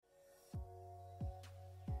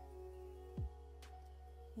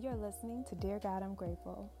You're listening to Dear God, I'm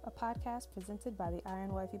Grateful, a podcast presented by the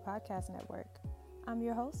Iron Wifey Podcast Network. I'm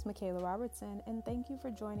your host, Michaela Robertson, and thank you for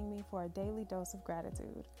joining me for a daily dose of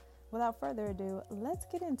gratitude. Without further ado, let's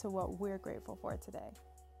get into what we're grateful for today.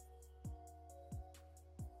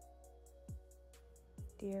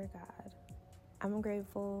 Dear God, I'm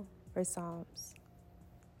grateful for Psalms.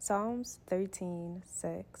 Psalms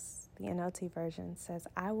 13:6, the NLT version says,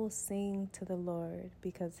 I will sing to the Lord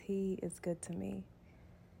because he is good to me.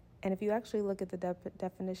 And if you actually look at the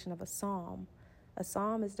definition of a psalm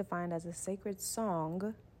is defined as a sacred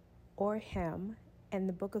song or hymn, and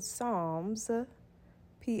the book of Psalms,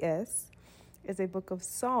 P.S., is a book of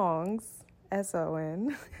songs,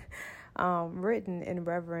 S-O-N, written in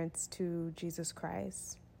reverence to Jesus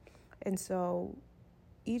Christ. And so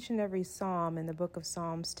each and every psalm in the book of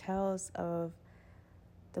Psalms tells of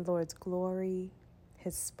the Lord's glory,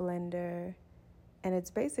 his splendor, and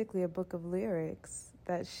it's basically a book of lyrics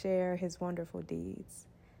that share his wonderful deeds.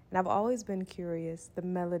 And I've always been curious, the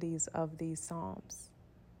melodies of these psalms.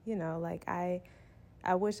 You know, like I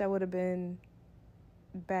wish I would have been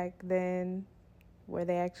back then where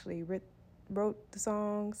they actually wrote the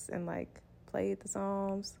songs and like played the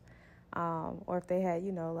psalms. Or if they had,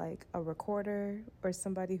 like a recorder or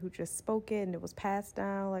somebody who just spoke it and it was passed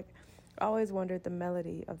down. Like I always wondered the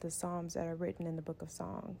melody of the psalms that are written in the book of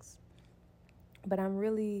songs. But I'm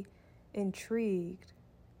really intrigued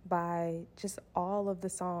by just all of the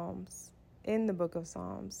psalms in the book of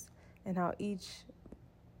Psalms and how each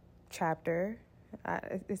chapter,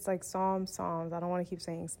 it's like psalms. I don't want to keep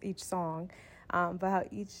saying each song, but how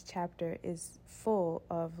each chapter is full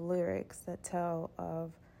of lyrics that tell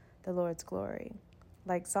of the Lord's glory.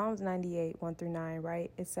 Like Psalms 98, 1-9, right?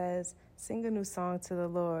 It says, sing a new song to the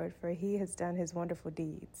Lord, for he has done his wonderful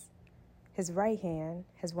deeds. His right hand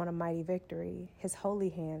has won a mighty victory. His holy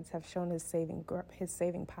hands have shown his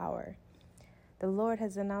saving power. The Lord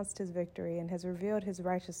has announced his victory and has revealed his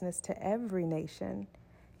righteousness to every nation.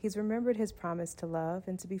 He's remembered his promise to love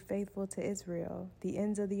and to be faithful to Israel. The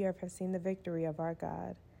ends of the earth have seen the victory of our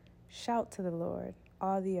God. Shout to the Lord,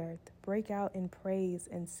 all the earth. Break out in praise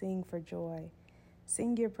and sing for joy.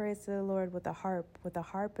 Sing your praise to the Lord with a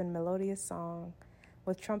harp and melodious song.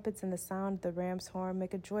 With trumpets and the sound of the ram's horn,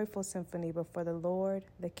 make a joyful symphony before the Lord,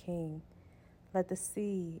 the King. Let the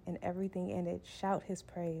sea and everything in it shout his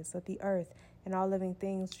praise. Let the earth and all living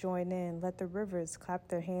things join in. Let the rivers clap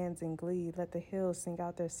their hands in glee. Let the hills sing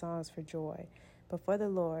out their songs for joy before the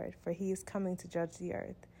Lord, for he is coming to judge the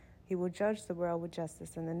earth. He will judge the world with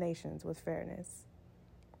justice and the nations with fairness.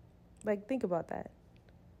 Like, think about that.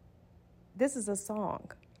 This is a song.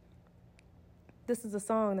 This is a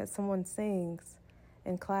song that someone sings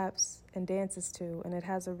and claps and dances to, and it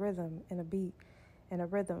has a rhythm and a beat and a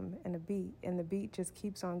rhythm and a beat, and the beat just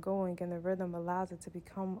keeps on going, and the rhythm allows it to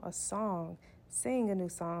become a song. Sing a new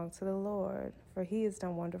song to the Lord, for he has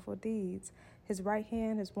done wonderful deeds. His right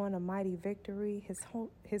hand has won a mighty victory.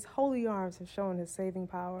 His holy arms have shown his saving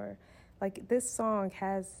power. Like, this song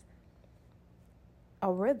has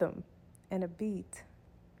a rhythm and a beat,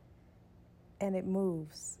 and it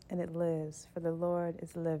moves and it lives, for the Lord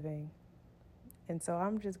is living. And so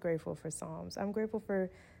I'm just grateful for Psalms. I'm grateful for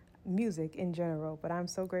music in general, but I'm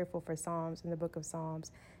so grateful for Psalms in the book of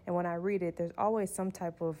Psalms. And when I read it, there's always some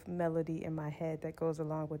type of melody in my head that goes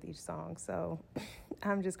along with each song. So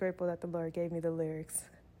I'm just grateful that the Lord gave me the lyrics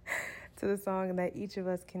to the song and that each of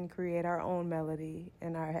us can create our own melody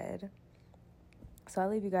in our head. So I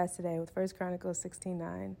leave you guys today with 1 Chronicles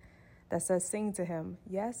 16:9 that says, sing to him.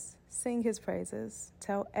 Yes, sing his praises.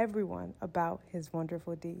 Tell everyone about his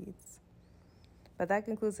wonderful deeds. But that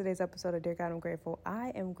concludes today's episode of Dear God, I'm Grateful.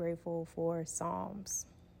 I am grateful for Psalms.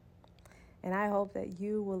 And I hope that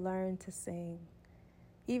you will learn to sing.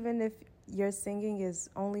 Even if your singing is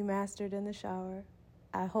only mastered in the shower,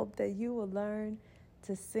 I hope that you will learn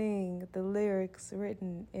to sing the lyrics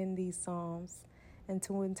written in these Psalms and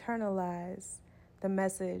to internalize the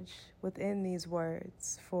message within these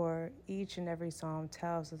words, for each and every psalm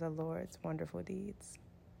tells of the Lord's wonderful deeds.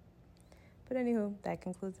 But anywho, that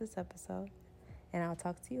concludes this episode. And I'll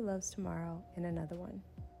talk to you loves tomorrow in another one.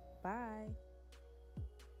 Bye.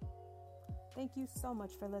 Thank you so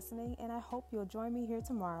much for listening, and I hope you'll join me here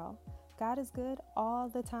tomorrow. God is good all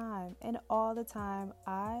the time, and all the time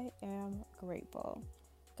I am grateful.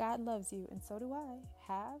 God loves you, and so do I.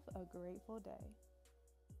 Have a grateful day.